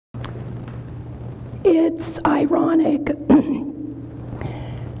It's ironic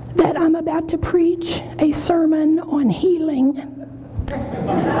that I'm about to preach a sermon on healing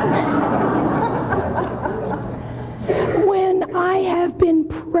when I have been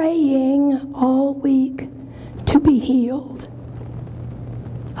praying all week to be healed.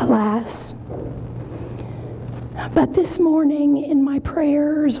 Alas. But this morning in my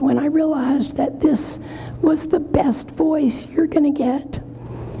prayers, when I realized that this was the best voice you're going to get,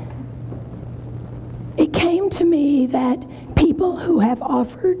 it came to me that people who have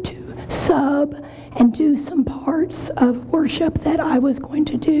offered to sub and do some parts of worship that I was going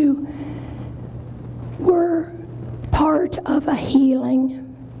to do were part of a healing.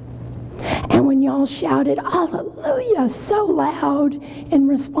 And when y'all shouted hallelujah so loud in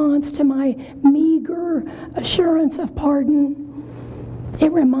response to my meager assurance of pardon,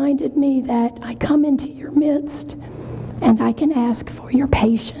 it reminded me that I come into your midst and I can ask for your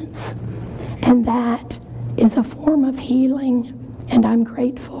patience. And that is a form of healing, and I'm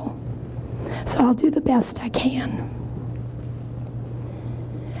grateful. So I'll do the best I can.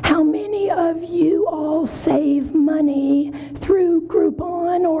 How many of you all save money through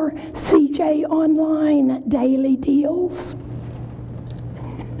Groupon or CJ Online daily deals?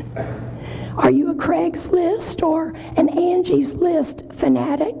 Are you a Craigslist or an Angie's List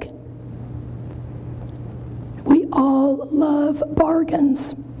fanatic? We all love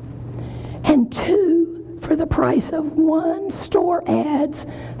bargains. And 2 for the price of 1 store ads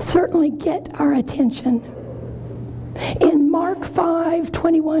certainly get our attention. In Mark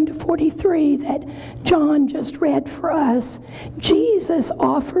 5:21-43 that John just read for us, Jesus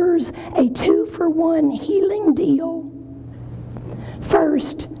offers a 2-for-1 healing deal.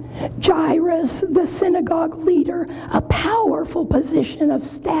 First, Jairus, the synagogue leader, a powerful position of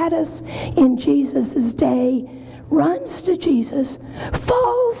status in Jesus' day, runs to Jesus,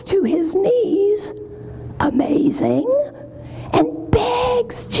 falls to his knees, amazing, and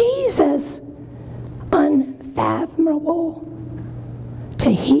begs Jesus, unfathomable, to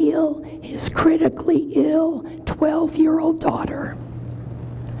heal his critically ill 12-year-old daughter.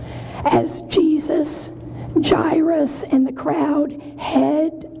 As Jesus, Jairus, and the crowd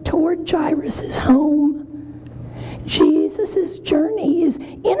head toward Jairus' home, Jesus' journey is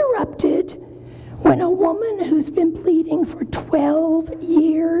interrupted when a woman who's been bleeding for 12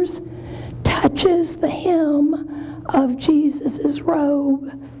 years touches the hem of Jesus'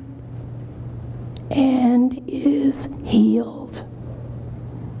 robe and is healed.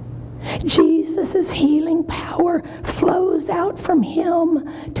 Jesus' healing power flows out from him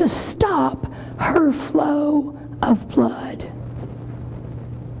to stop her flow of blood.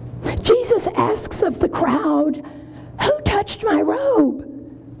 Jesus asks of the crowd, "Who touched my robe?"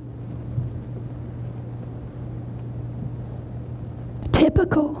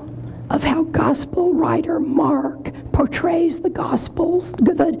 Typical of how gospel writer Mark portrays the Gospels,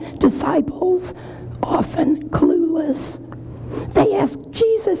 the disciples, often clueless. They ask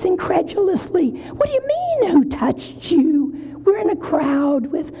Jesus incredulously, "What do you mean, who touched you? We're in a crowd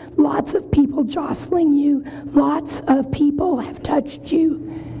with lots of people jostling you. Lots of people have touched you."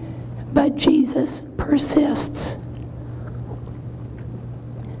 But Jesus persists.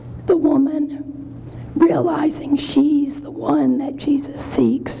 The woman, realizing she's the one that Jesus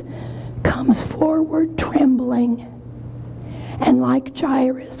seeks, comes forward trembling. And like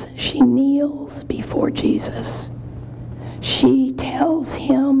Jairus, she kneels before Jesus. She tells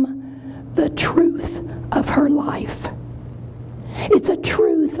him the truth of her life. It's a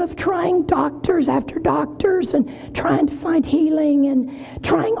truth of trying doctors after doctors and trying to find healing and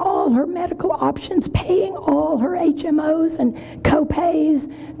trying all her medical options, paying all her HMOs and co-pays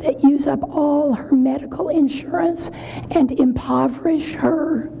that use up all her medical insurance and impoverish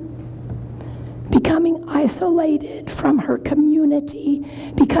her. Becoming isolated from her community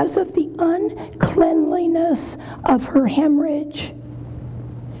because of the uncleanliness of her hemorrhage.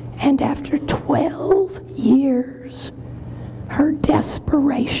 And after 12 years, her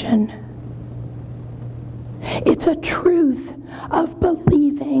desperation. It's a truth of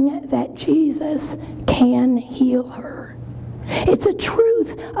believing that Jesus can heal her. It's a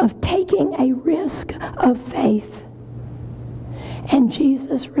truth of taking a risk of faith. And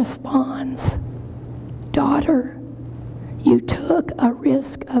Jesus responds, "Daughter, you took a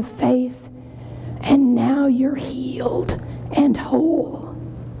risk of faith, and now you're healed and whole.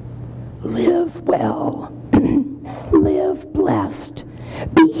 Live well. Live blessed.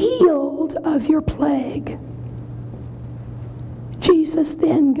 Be healed of your plague." Jesus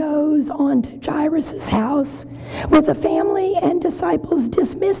then goes on to Jairus' house, where the family and disciples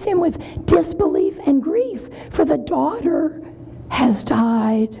dismiss him with disbelief and grief, for the daughter has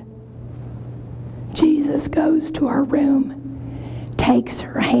died. Jesus goes to her room, takes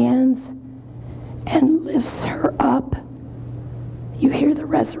her hands, and lifts her up. You hear the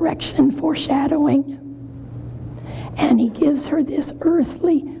resurrection foreshadowing. And he gives her this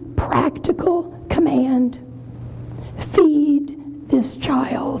earthly, practical command. Feed this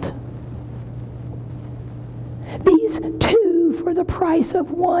child. These 2 for the price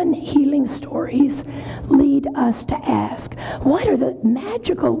of 1 healing stories lead us to ask, what are the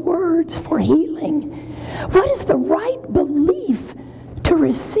magical words for healing? What is the right belief to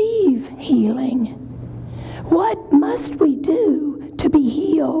receive healing? What must we do to be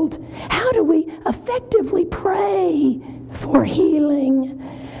healed? How do we effectively pray for healing?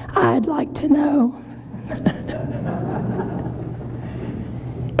 I'd like to know.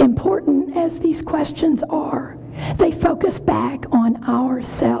 Important as these questions are, they focus back on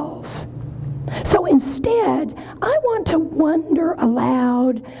ourselves. So instead, I want to wonder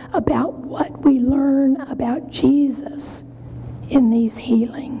aloud about what we learn about Jesus in these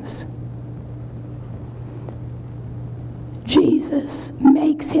healings. Jesus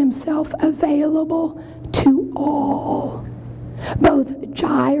makes himself available to all. Both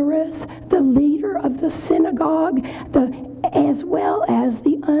Jairus, the leader of the synagogue, as well as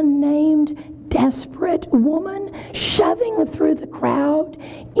the unnamed desperate woman shoving through the crowd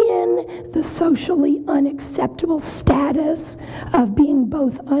in the socially unacceptable status of being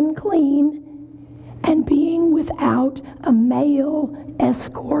both unclean and being without a male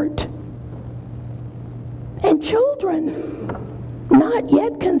escort. And children, not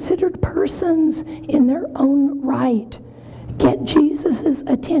yet considered persons in their own right, get Jesus'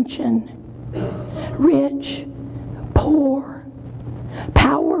 attention. Rich, poor,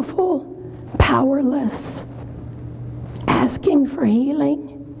 powerful, powerless, asking for healing,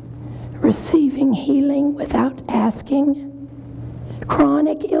 receiving healing without asking,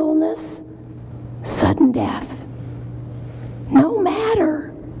 chronic illness, sudden death. No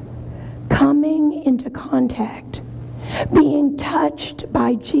matter, coming into contact, being touched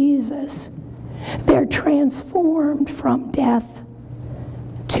by Jesus, they're transformed from death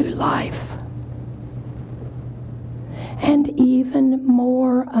to life. And even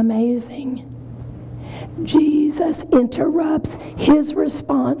more amazing, Jesus interrupts his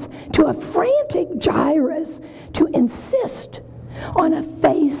response to a frantic Jairus to insist on a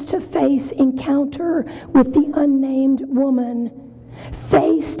face-to-face encounter with the unnamed woman,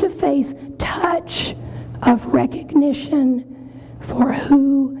 face-to-face touch of recognition for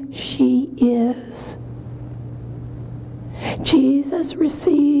who she is. Jesus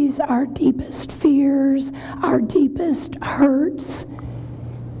receives our deepest fears, our deepest hurts,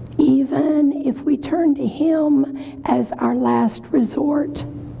 even if we turn to him as our last resort.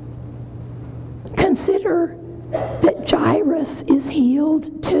 Consider that Jairus is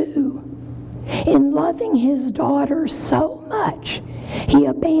healed too. In loving his daughter so much, he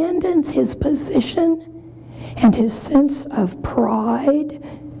abandons his position and his sense of pride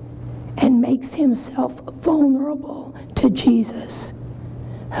and makes himself vulnerable to Jesus,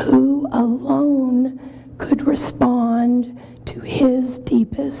 who alone could respond to his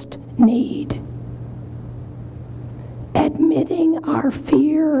deepest need. Admitting our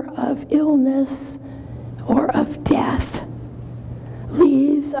fear of illness or of death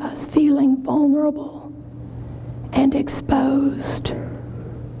leaves us feeling vulnerable and exposed.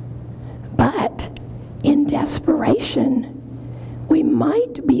 But in desperation, we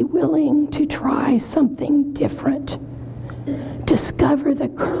might be willing to try something different. Discover the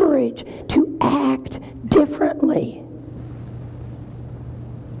courage to act differently.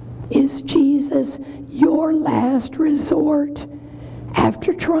 Is Jesus your last resort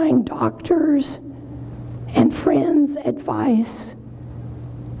after trying doctors and friends' advice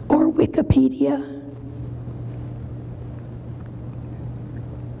or Wikipedia?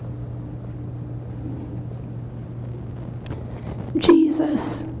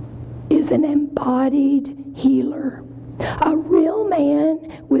 Jesus is an embodied healer, a real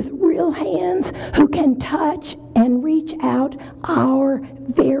man with real hands who can touch and reach out our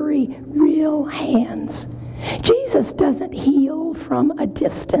very real hands. Jesus doesn't heal from a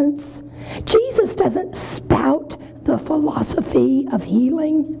distance. Jesus doesn't spout the philosophy of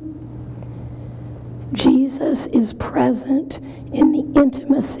healing. Jesus is present in the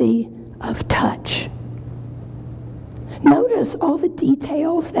intimacy of touch. Notice all the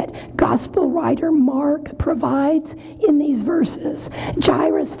details that gospel writer Mark provides in these verses.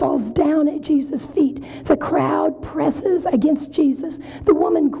 Jairus falls down at Jesus' feet. The crowd presses against Jesus. The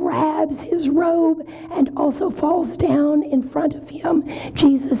woman grabs his robe and also falls down in front of him.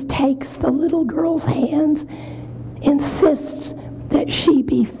 Jesus takes the little girl's hands, insists that she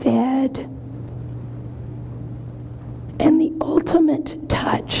be fed. ultimate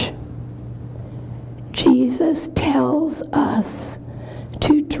touch. Jesus tells us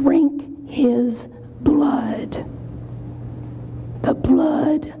to drink his blood, the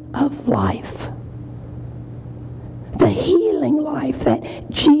blood of life. The healing life that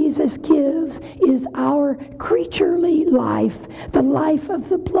Jesus gives is our creaturely life, the life of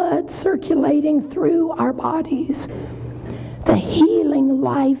the blood circulating through our bodies. The healing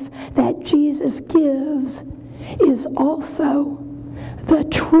life that Jesus gives is also the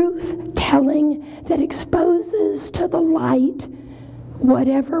truth-telling that exposes to the light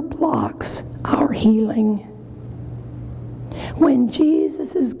whatever blocks our healing. When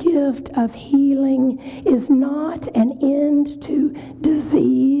Jesus' gift of healing is not an end to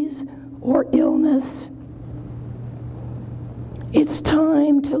disease or illness, it's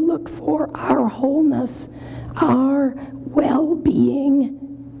time to look for our wholeness, our well-being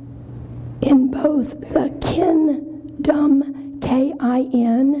in both the kingdom,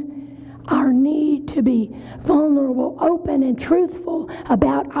 K-I-N, our need to be vulnerable, open, and truthful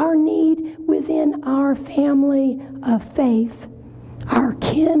about our need within our family of faith, our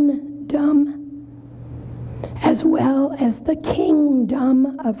kingdom, as well as the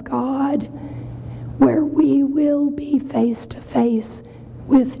kingdom of God, where we will be face to face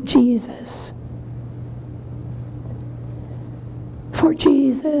with Jesus. For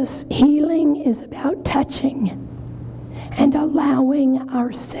Jesus, healing is about touching and allowing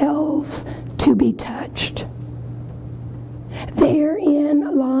ourselves to be touched.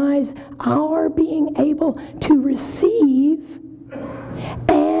 Therein lies our being able to receive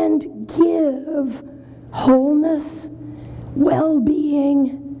and give wholeness,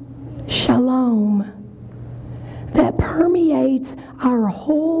 well-being, shalom, that permeates our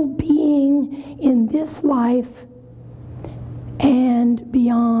whole being in this life and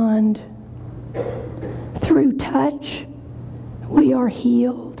beyond. Through touch, we are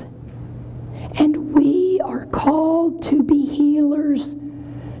healed, and we are called to be healers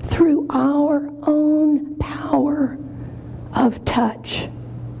through our own power of touch.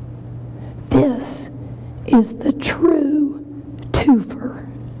 This is the true twofer.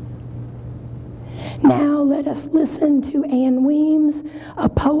 Now let us listen to Ann Weems, a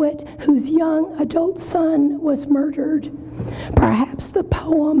poet whose young adult son was murdered. Perhaps the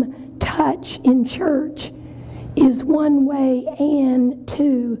poem Touch in Church is one way Ann,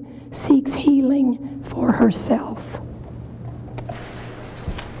 too, seeks healing for herself.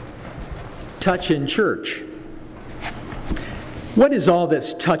 Touch in church. What is all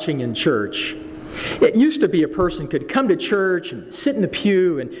this touching in church? It used to be a person could come to church and sit in the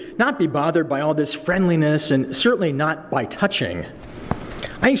pew and not be bothered by all this friendliness, and certainly not by touching.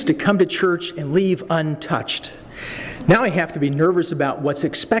 I used to come to church and leave untouched. Now I have to be nervous about what's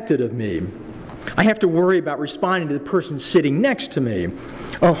expected of me. I have to worry about responding to the person sitting next to me.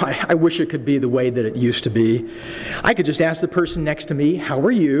 Oh, I wish it could be the way that it used to be. I could just ask the person next to me, "How are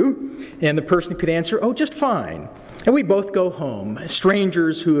you?" And the person could answer, "Oh, just fine." And we both go home,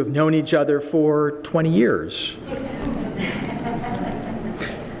 strangers who have known each other for 20 years.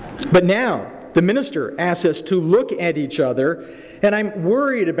 But now, the minister asks us to look at each other, and I'm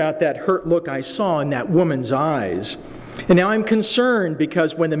worried about that hurt look I saw in that woman's eyes. And now I'm concerned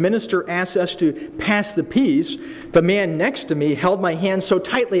because when the minister asked us to pass the peace, the man next to me held my hand so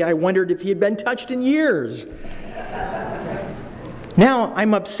tightly I wondered if he had been touched in years. Now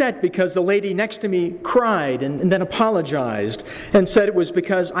I'm upset because the lady next to me cried and then apologized and said it was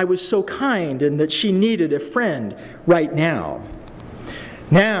because I was so kind and that she needed a friend right now.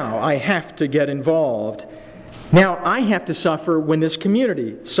 Now I have to get involved. Now I have to suffer when this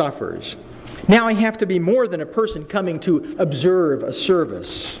community suffers. Now I have to be more than a person coming to observe a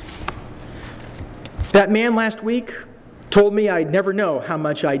service. That man last week told me I'd never know how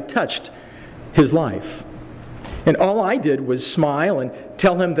much I'd touched his life. And all I did was smile and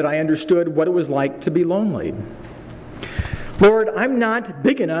tell him that I understood what it was like to be lonely. Lord, I'm not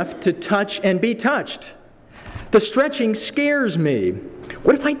big enough to touch and be touched. The stretching scares me.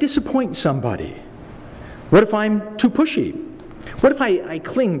 What if I disappoint somebody? What if I'm too pushy? What if I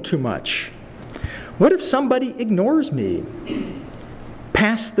cling too much? What if somebody ignores me?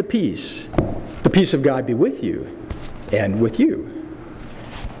 Pass the peace. The peace of God be with you and with you.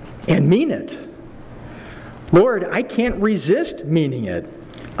 And mean it. Lord, I can't resist meaning it.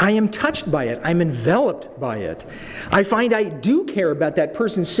 I am touched by it. I'm enveloped by it. I find I do care about that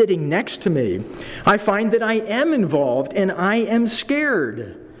person sitting next to me. I find that I am involved and I am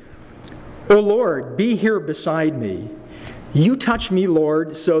scared. Oh Lord, be here beside me. You touch me,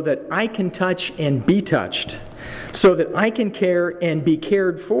 Lord, so that I can touch and be touched, so that I can care and be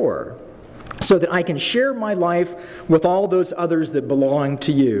cared for, so so that I can share my life with all those others that belong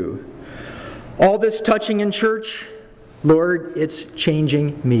to you. All this touching in church, Lord, it's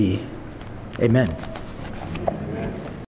changing me. Amen.